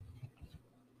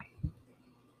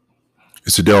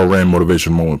It's the Daryl Rand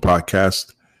Motivational Moment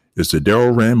Podcast. It's the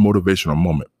Daryl Rand Motivational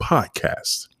Moment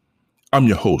Podcast. I'm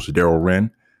your host, Daryl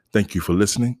Rand. Thank you for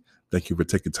listening. Thank you for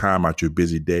taking time out your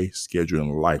busy day,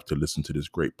 scheduling life to listen to this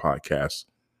great podcast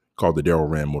called the Daryl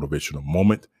Rand Motivational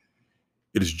Moment.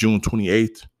 It is June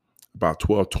 28th, about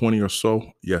 12:20 or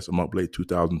so. Yes, I'm up late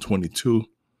 2022.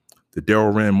 The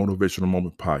Daryl Rand Motivational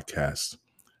Moment Podcast.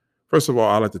 First of all,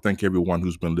 I'd like to thank everyone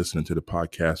who's been listening to the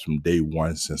podcast from day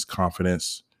one since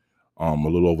Confidence. A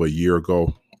little over a year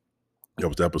ago. That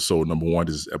was episode number 1.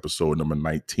 This is episode number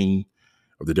 19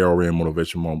 of the Daryl Rand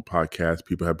Motivational Moment Podcast.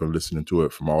 People have been listening to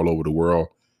it from all over the world.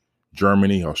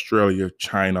 Germany, Australia,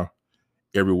 China,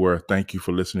 everywhere. Thank you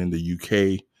for listening. The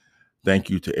UK. Thank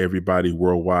you to everybody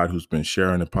worldwide who's been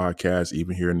sharing the podcast,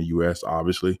 even here in the US,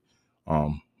 obviously.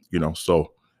 So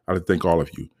I'd like to thank all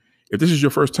of you. If this is your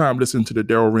first time listening to the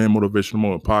Daryl Rand Motivational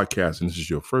Moment Podcast, and this is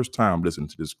your first time listening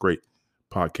to this great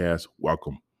podcast,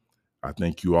 welcome. I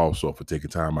thank you also for taking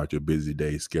time out your busy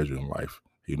day, scheduling life,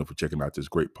 for checking out this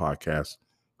great podcast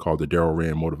called the Daryl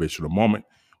Rand Motivational Moment.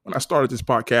 When I started this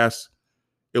podcast,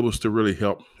 it was to really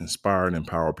help inspire and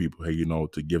empower people,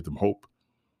 to give them hope,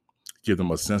 give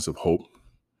them a sense of hope,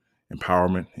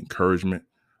 empowerment, encouragement,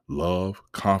 love,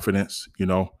 confidence.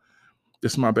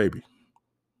 This is my baby.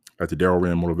 At the Daryl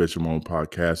Rand Motivational Moment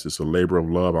Podcast, it's a labor of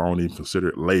love. I don't even consider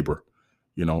it labor.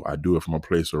 I do it from a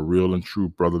place of real and true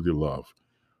brotherly love.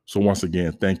 So once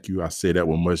again, thank you. I say that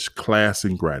with much class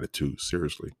and gratitude,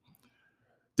 seriously.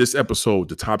 This episode,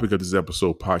 the topic of this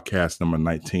episode, podcast number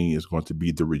 19, is going to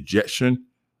be the rejection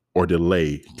or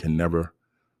delay can never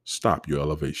stop your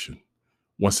elevation.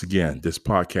 Once again, this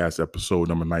podcast episode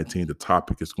number 19, the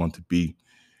topic is going to be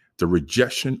the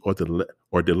rejection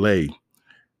or delay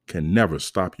can never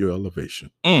stop your elevation.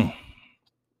 I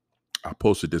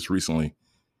posted this recently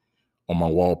on my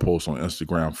wall post on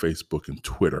Instagram, Facebook, and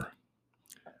Twitter.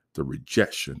 The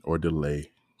rejection or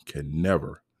delay can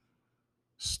never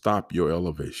stop your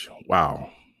elevation. Wow.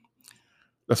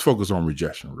 Let's focus on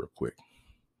rejection real quick.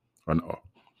 No,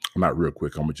 not real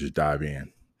quick. I'm going to just dive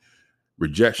in.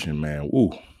 Rejection, man.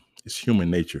 It's human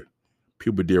nature.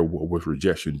 People deal with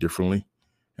rejection differently.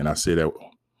 And I say that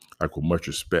like with much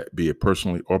respect, be it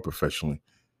personally or professionally.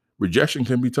 Rejection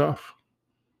can be tough.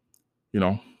 Be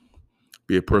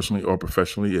it personally or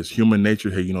professionally. It's human nature,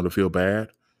 to feel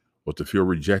bad, or to feel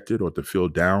rejected, or to feel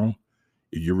down.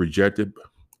 If you're rejected,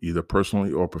 either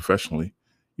personally or professionally,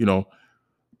 But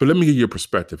let me give you a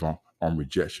perspective on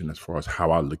rejection as far as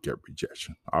how I look at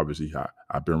rejection. Obviously,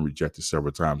 I've been rejected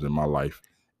several times in my life,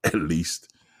 at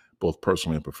least, both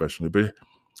personally and professionally. But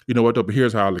you know what, though? But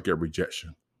here's how I look at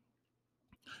rejection.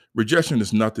 Rejection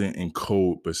is nothing in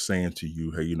code but saying to you,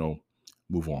 hey,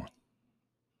 move on.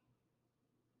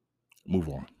 Move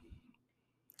on.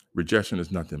 Rejection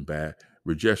is nothing bad.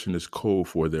 Rejection is code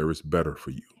for there is better for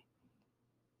you.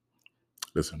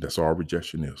 Listen, that's all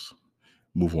rejection is.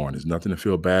 Move on. There's nothing to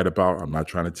feel bad about. I'm not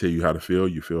trying to tell you how to feel.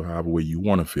 You feel however way you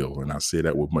want to feel. And I say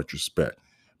that with much respect.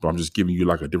 But I'm just giving you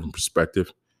like a different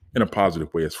perspective in a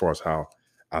positive way as far as how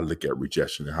I look at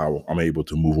rejection and how I'm able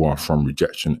to move on from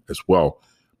rejection as well,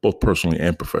 both personally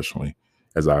and professionally,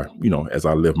 as I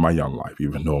live my young life,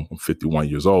 even though I'm 51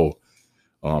 years old,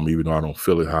 even though I don't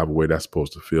feel it however way that's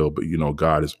supposed to feel. But,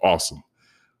 God is awesome.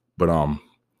 But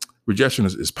rejection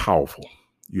is powerful,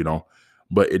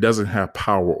 but it doesn't have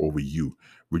power over you.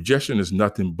 Rejection is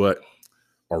nothing but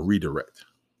a redirect,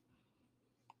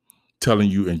 telling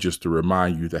you and just to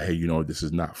remind you that, hey, this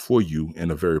is not for you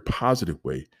in a very positive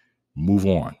way. Move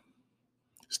on.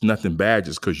 It's nothing bad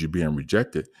just because you're being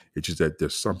rejected. It's just that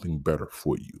there's something better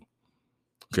for you.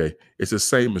 Okay. It's the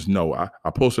same as no. I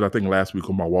posted, I think last week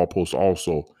on my wall post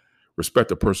also,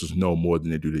 respect a person's no more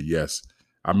than they do the yes.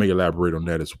 I may elaborate on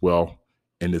that as well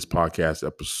in this podcast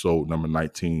episode number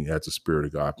 19. As the Spirit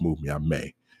of God moved me, I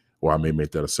may make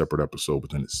that a separate episode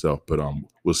within itself, but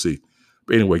we'll see.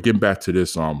 But anyway, getting back to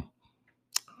this,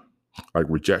 like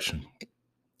rejection.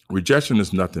 Rejection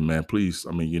is nothing, man. Please,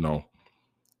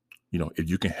 if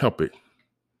you can help it,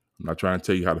 I'm not trying to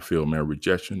tell you how to feel, man.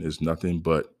 Rejection is nothing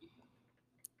but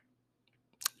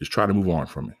just try to move on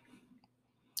from it.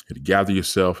 And gather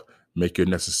yourself, make your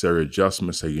necessary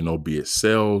adjustments, be it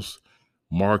sales,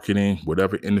 marketing,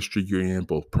 whatever industry you're in,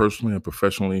 both personally and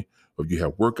professionally. If you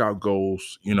have workout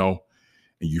goals, and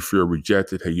you feel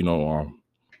rejected,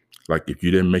 like if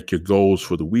you didn't make your goals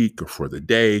for the week or for the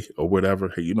day or whatever,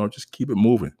 just keep it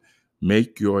moving.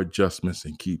 Make your adjustments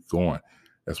and keep going.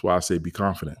 That's why I say be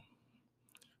confident.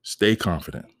 Stay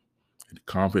confident. And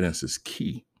confidence is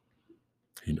key.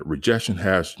 Rejection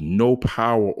has no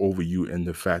power over you in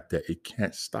the fact that it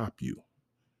can't stop you.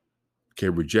 Okay,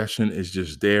 rejection is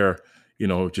just there,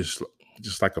 just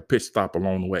just like a pit stop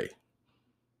along the way.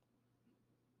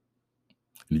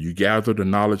 And you gather the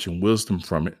knowledge and wisdom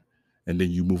from it, and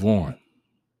then you move on.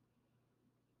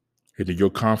 And then your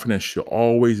confidence should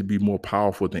always be more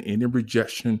powerful than any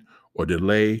rejection or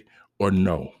delay or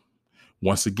no.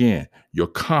 Once again, your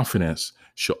confidence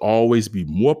should always be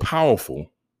more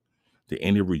powerful than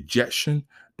any rejection,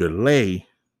 delay,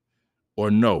 or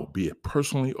no, be it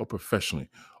personally or professionally.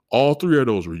 All three of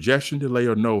those, rejection, delay,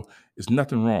 or no, is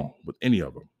nothing wrong with any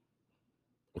of them.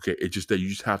 Okay, it's just that you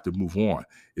just have to move on.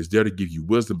 It's there to give you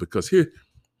wisdom, because here,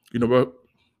 you know what?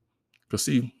 Because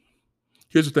see,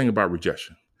 here's the thing about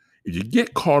rejection. If you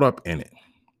get caught up in it,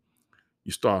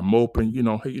 you start moping,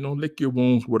 hey, lick your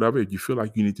wounds, whatever. If you feel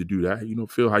like you need to do that,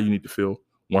 feel how you need to feel.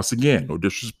 Once again, no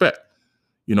disrespect,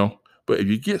 But if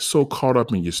you get so caught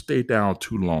up and you stay down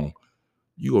too long,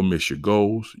 you're going to miss your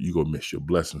goals. You're going to miss your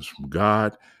blessings from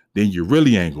God. Then you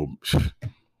really ain't going to,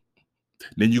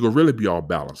 then you're going to really be all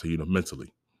balanced,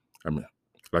 mentally. I mean,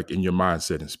 like in your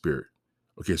mindset and spirit.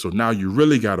 Okay, so now you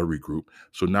really got to regroup.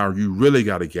 So now you really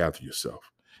got to gather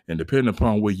yourself. And depending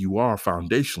upon where you are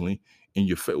foundationally in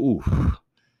your faith,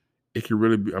 it can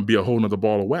really be a whole nother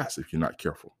ball of wax if you're not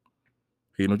careful.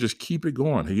 Just keep it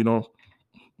going.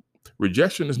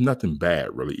 Rejection is nothing bad,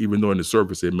 really, even though in the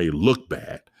surface it may look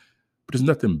bad. But there's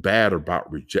nothing bad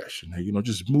about rejection.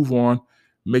 Just move on,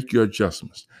 make your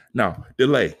adjustments. Now,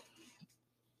 delay.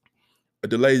 A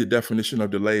delay, the definition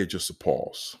of delay is just a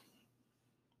pause.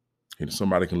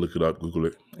 Somebody can look it up, Google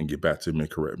it, and get back to me and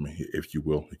correct me if you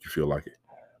will, if you feel like it.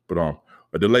 But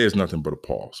a delay is nothing but a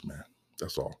pause, man.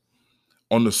 That's all.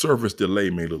 On the surface, delay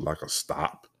may look like a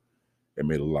stop. It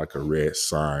may look like a red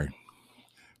sign,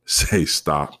 say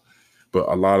stop. But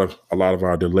a lot of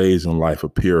our delays in life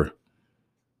appear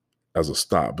as a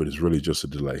stop, but it's really just a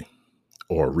delay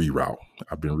or a reroute.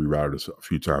 I've been rerouted a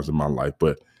few times in my life,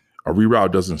 but a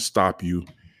reroute doesn't stop you,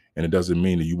 and it doesn't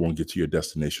mean that you won't get to your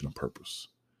destination on purpose.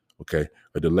 Okay?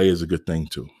 A delay is a good thing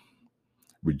too.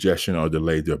 Rejection or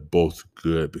delay, they're both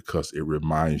good because it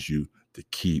reminds you to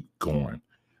keep going.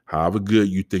 However good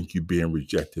you think you're being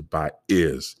rejected by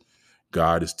is,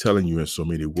 God is telling you in so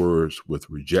many words with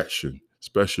rejection,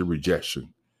 especially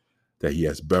rejection, that he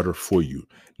has better for you.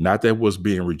 Not that what's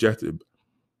being rejected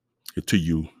to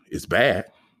you is bad.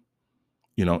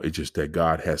 It's just that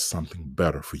God has something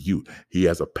better for you. He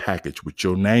has a package with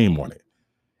your name on it.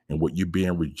 And what you're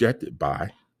being rejected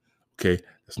by, okay,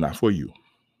 it's not for you.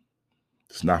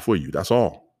 It's not for you. That's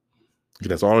all. Okay,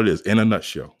 that's all it is in a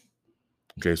nutshell.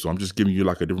 Okay, so I'm just giving you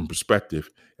like a different perspective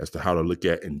as to how to look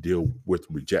at and deal with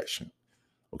rejection.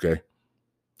 Okay,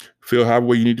 feel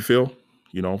however you need to feel.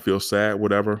 Feel sad,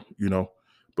 whatever.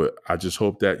 But I just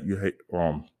hope that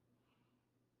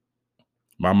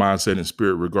my mindset and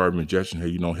spirit regarding rejection,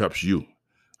 helps you.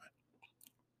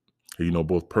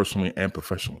 Both personally and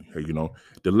professionally.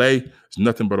 Delay is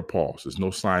nothing but a pause. There's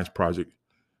no science project,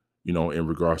 in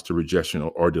regards to rejection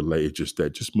or delay. It's just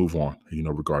that, just move on,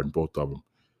 regarding both of them.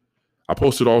 I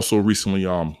posted also recently,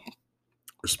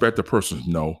 respect the person's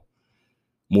no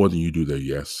more than you do their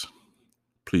yes.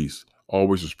 Please,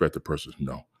 always respect the person's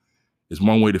no. It's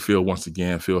one way to feel, once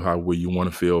again, feel how way you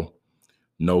want to feel.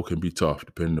 No can be tough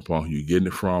depending upon who you're getting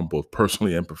it from, both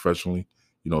personally and professionally,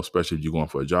 especially if you're going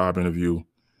for a job interview,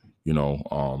 you're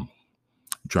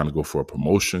trying to go for a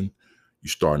promotion,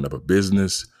 you're starting up a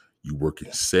business, you work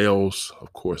in sales.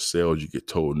 Of course, sales, you get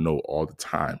told no all the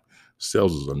time.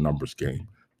 Sales is a numbers game.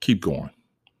 Keep going.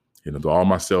 To all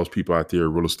my sales people out there,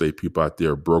 real estate people out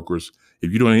there, brokers,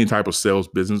 if you're doing any type of sales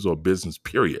business or business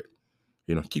period,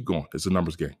 keep going. It's a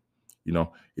numbers game.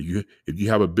 If you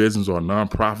have a business or a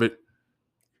nonprofit,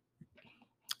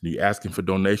 you're asking for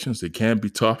donations, it can be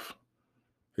tough,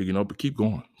 but keep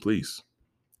going, please.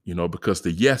 Because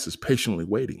the yes is patiently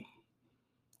waiting.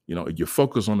 If you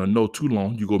focus on the no too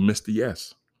long, you're going to miss the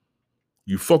yes.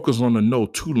 You focus on the no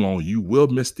too long, you will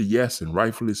miss the yes, and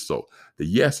rightfully so. The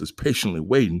yes is patiently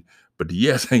waiting, but the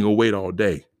yes ain't going to wait all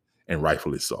day, and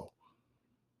rightfully so.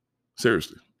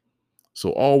 Seriously.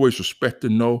 So always respect the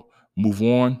no, move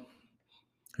on,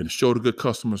 and show the good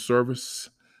customer service,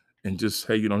 and just,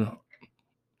 hey,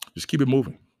 just keep it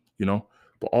moving,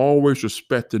 but always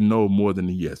respect the no more than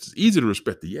the yes. It's easy to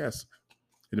respect the yes,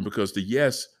 because the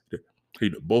yes,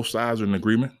 both sides are in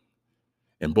agreement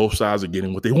and both sides are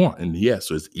getting what they want in the yes.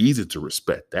 So it's easy to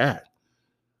respect that,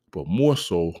 but more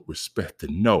so respect the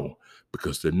no,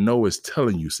 because the no is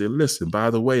telling you, say, listen, by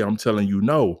the way, I'm telling you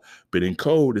no, but in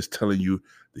code it's telling you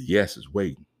the yes is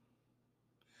waiting.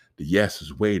 The yes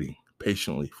is waiting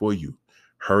patiently for you.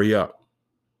 Hurry up.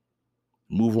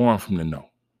 Move on from the no.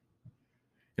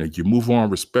 And if you move on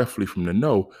respectfully from the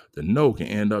no can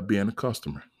end up being a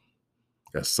customer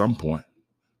at some point.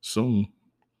 soon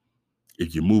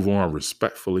if you move on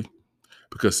respectfully.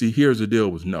 Because see, here's the deal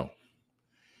with no.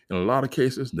 In a lot of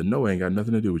cases, the no ain't got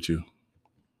nothing to do with you.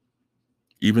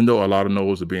 Even though a lot of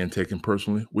no's are being taken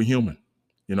personally, we're human,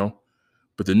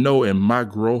 But the no in my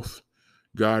growth,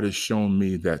 God has shown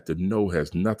me that the no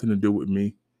has nothing to do with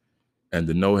me, and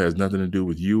the no has nothing to do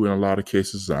with you in a lot of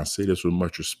cases. I say this with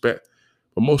much respect,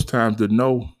 but most times the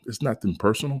no is nothing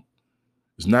personal.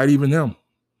 It's not even them.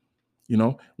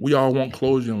 We all want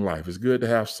closure in life. It's good to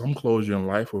have some closure in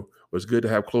life, or it's good to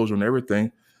have closure on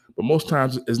everything, but most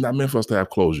times it's not meant for us to have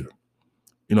closure,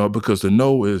 because the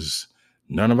no is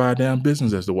none of our damn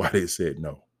business as to why they said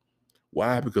no.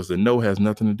 Why? Because the no has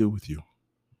nothing to do with you.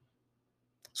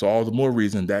 So all the more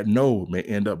reason that no may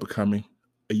end up becoming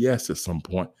a yes at some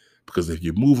point, because if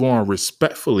you move on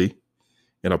respectfully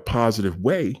in a positive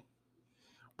way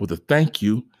with a thank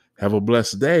you, have a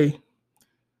blessed day,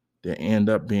 they end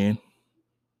up being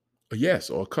a yes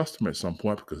or a customer at some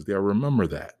point, because they'll remember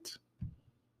that.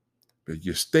 But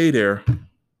you stay there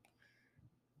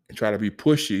and try to be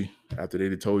pushy after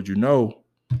they told you no,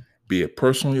 be it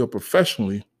personally or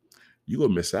professionally, you're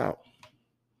going to miss out.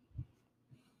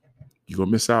 You're going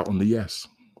to miss out on the yes.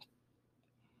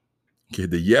 Okay,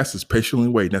 the yes is patiently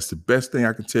waiting. That's the best thing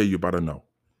I can tell you about a no.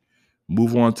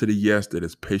 Move on to the yes that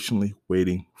is patiently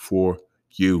waiting for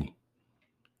you,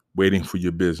 waiting for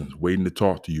your business, waiting to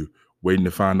talk to you, waiting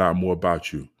to find out more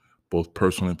about you, both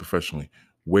personally and professionally,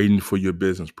 waiting for your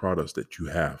business products that you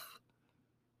have.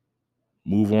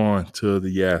 Move on to the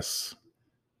yes.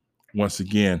 Once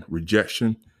again,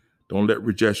 rejection. Don't let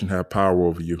rejection have power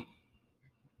over you.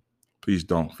 Please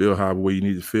don't. Feel however way you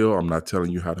need to feel. I'm not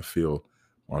telling you how to feel.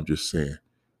 I'm just saying,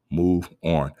 move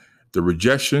on. The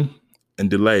rejection and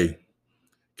delay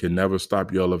can never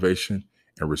stop your elevation,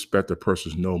 and respect a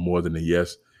person's no more than a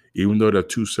yes. Even though they're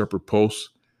two separate posts,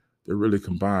 they're really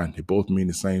combined. They both mean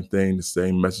the same thing. The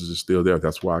same message is still there.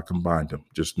 That's why I combined them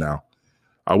just now.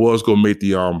 I was going to make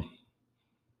the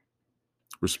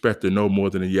respect the no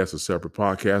more than a yes a separate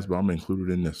podcast, but I'm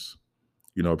included in this,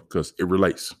 because it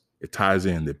relates. It ties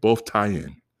in. They both tie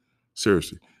in.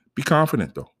 Seriously. Be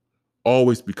confident, though.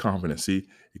 Always be confident. See,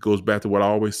 it goes back to what I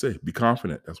always say. Be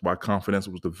confident. That's why confidence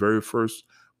was the very first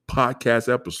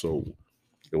podcast episode.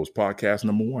 It was podcast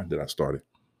number 1 that I started.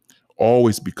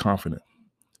 Always be confident.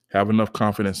 Have enough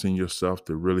confidence in yourself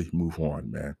to really move on,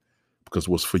 man. Because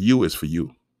what's for you is for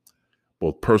you,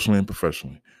 both personally and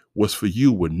professionally. What's for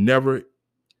you will never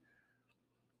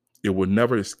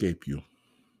escape you.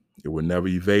 It will never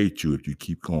evade you if you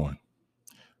keep going.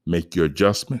 Make your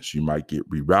adjustments. You might get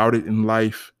rerouted in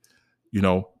life,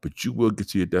 but you will get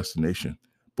to your destination,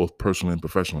 both personally and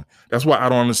professionally. That's why I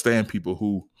don't understand people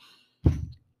who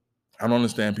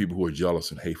are jealous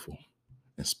and hateful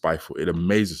and spiteful. It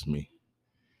amazes me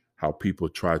how people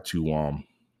try to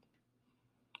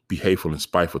be hateful and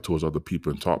spiteful towards other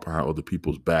people and talk behind other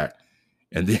people's back,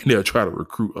 and then they'll try to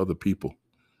recruit other people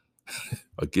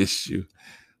against you.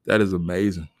 That is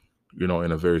amazing, in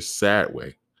a very sad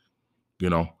way,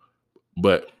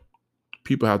 But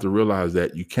people have to realize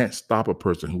that you can't stop a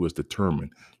person who is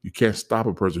determined. You can't stop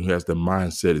a person who has the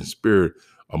mindset and spirit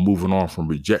of moving on from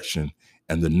rejection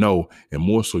and the no. And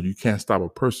more so, you can't stop a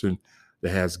person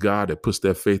that has God, that puts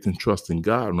their faith and trust in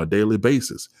God on a daily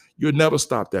basis. You'll never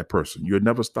stop that person. You'll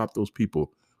never stop those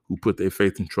people who put their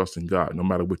faith and trust in God, no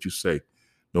matter what you say,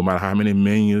 no matter how many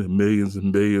millions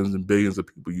and billions and billions of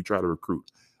people you try to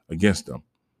recruit against them.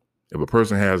 If a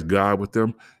person has God with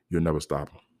them, you'll never stop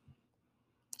them.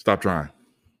 Stop trying.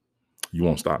 You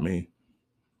won't stop me.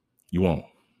 You won't.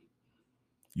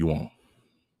 You won't.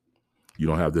 You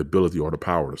don't have the ability or the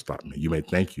power to stop me. You may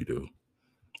think you do,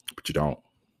 but you don't.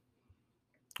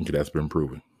 Okay, that's been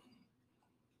proven.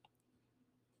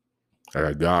 I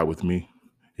got God with me.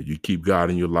 If you keep God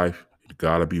in your life,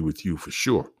 God will be with you for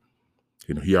sure.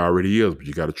 He already is, but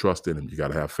you got to trust in him. You got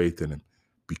to have faith in him.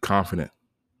 Be confident.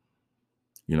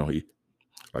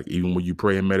 Even when you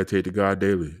pray and meditate to God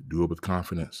daily, do it with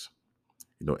confidence.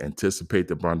 Anticipate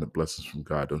the abundant blessings from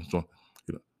God.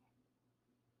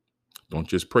 Don't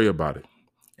just pray about it.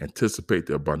 Anticipate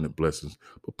the abundant blessings,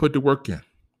 but put the work in.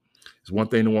 It's one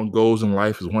thing to want goals in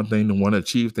life. It's one thing to want to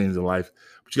achieve things in life,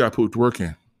 but you got to put the work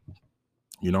in.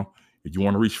 If you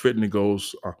want to reach fitness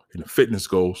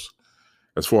goals,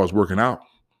 as far as working out,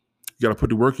 you got to put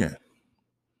the work in.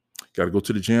 You got to go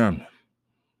to the gym.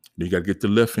 You got to get the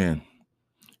lift in.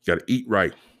 You got to eat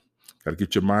right. You got to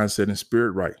get your mindset and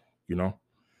spirit right.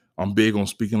 I'm big on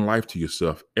speaking life to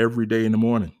yourself every day in the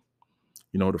morning.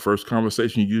 The first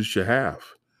conversation you should have.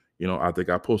 I think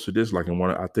I posted this I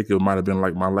think it might have been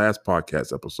like my last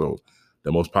podcast episode.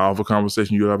 The most powerful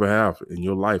conversation you'll ever have in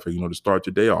your life, to start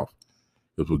your day off.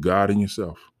 It's with God and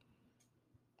yourself.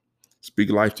 Speak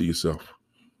life to yourself.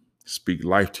 Speak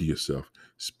life to yourself.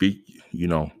 Speak,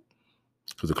 because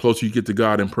the closer you get to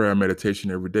God in prayer and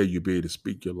meditation every day, you'll be able to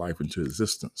speak your life into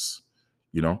existence.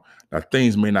 Now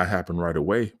things may not happen right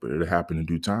away, but it'll happen in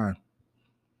due time.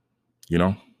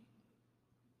 But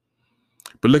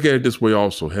look at it this way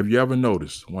also. Have you ever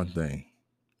noticed one thing?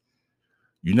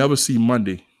 You never see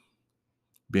Monday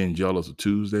being jealous of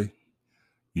Tuesday.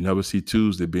 You never see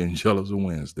Tuesday being jealous of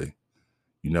Wednesday.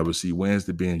 You never see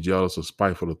Wednesday being jealous or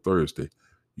spiteful of Thursday.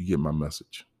 You get my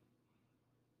message.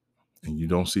 And you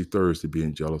don't see Thursday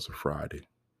being jealous of Friday.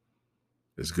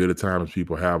 As good a time as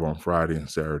people have on Friday and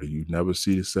Saturday, you never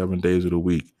see the 7 days of the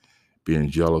week being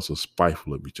jealous or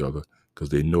spiteful of each other because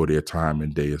they know their time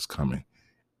and day is coming.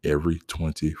 Every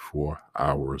 24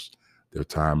 hours, their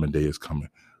time and day is coming.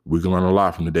 We can learn a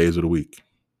lot from the days of the week.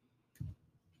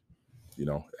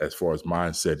 As far as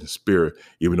mindset and spirit,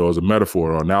 even though it's a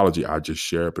metaphor or analogy, I just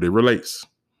share it, but it relates.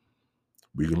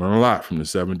 We can learn a lot from the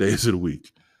 7 days of the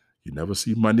week. You never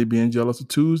see Monday being jealous of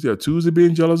Tuesday or Tuesday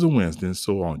being jealous of Wednesday and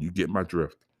so on. You get my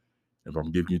drift. If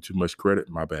I'm giving you too much credit,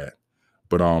 my bad.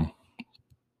 But,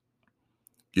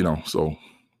 so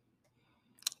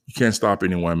you can't stop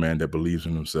anyone, man, that believes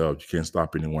in themselves. You can't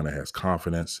stop anyone that has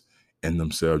confidence in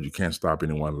themselves. You can't stop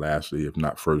anyone lastly, if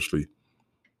not firstly.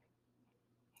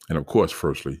 And of course,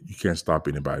 firstly, you can't stop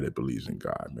anybody that believes in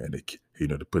God, man.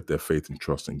 To put their faith and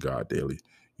trust in God daily.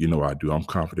 I do. I'm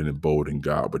confident and bold in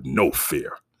God, but no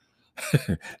fear.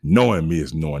 Knowing me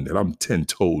is knowing that I'm 10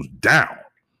 toes down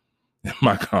in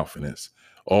my confidence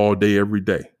all day, every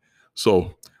day.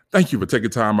 So thank you for taking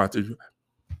time out to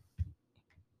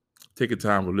take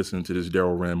time for listening to this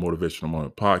Daryl Wren Motivational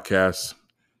Moment podcast.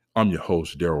 I'm your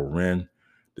host, Daryl Wren.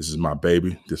 This is my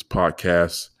baby, this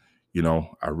podcast.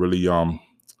 I really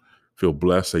feel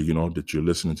blessed that, that you're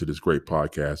listening to this great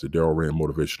podcast, the Daryl Wren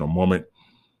Motivational Moment.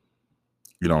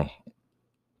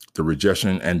 The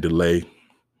rejection and delay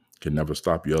can never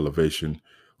stop your elevation.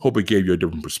 Hope it gave you a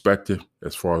different perspective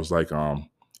as far as it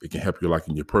can help you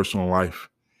in your personal life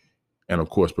and of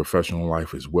course professional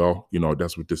life as well.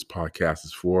 That's what this podcast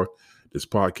is for. This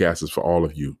podcast is for all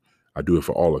of you. I do it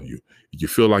for all of you. If you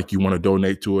feel like you want to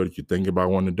donate to it, if you think about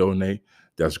wanting to donate,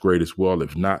 that's great as well.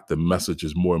 If not, the message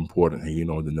is more important,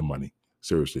 than the money.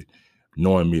 Seriously.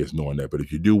 Knowing me is knowing that. But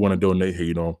if you do want to donate,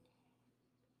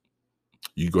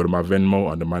 you go to my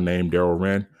Venmo under my name, Daryl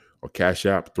Wren, or Cash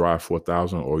App, Thrive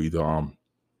 4000, or either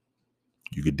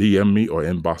you could DM me or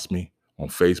inbox me on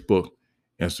Facebook,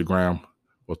 Instagram,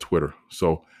 or Twitter.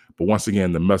 So, but once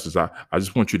again, the message, I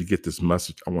just want you to get this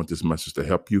message. I want this message to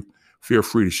help you. Feel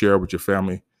free to share it with your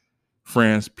family,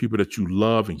 friends, people that you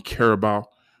love and care about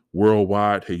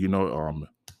worldwide. Hey, you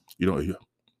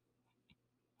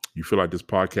feel like this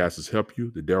podcast has helped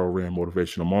you, the Daryl Wren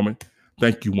Motivational Moment.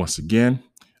 Thank you once again.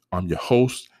 I'm your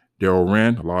host, Daryl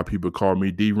Wren. A lot of people call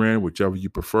me D Wren, whichever you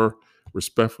prefer,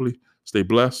 respectfully. Stay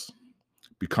blessed,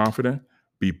 be confident,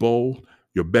 be bold.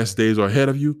 Your best days are ahead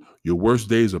of you. Your worst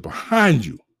days are behind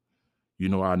you.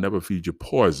 I'll never feed you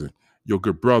poison. Your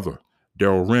good brother,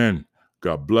 Daryl Wren.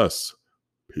 God bless.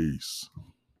 Peace.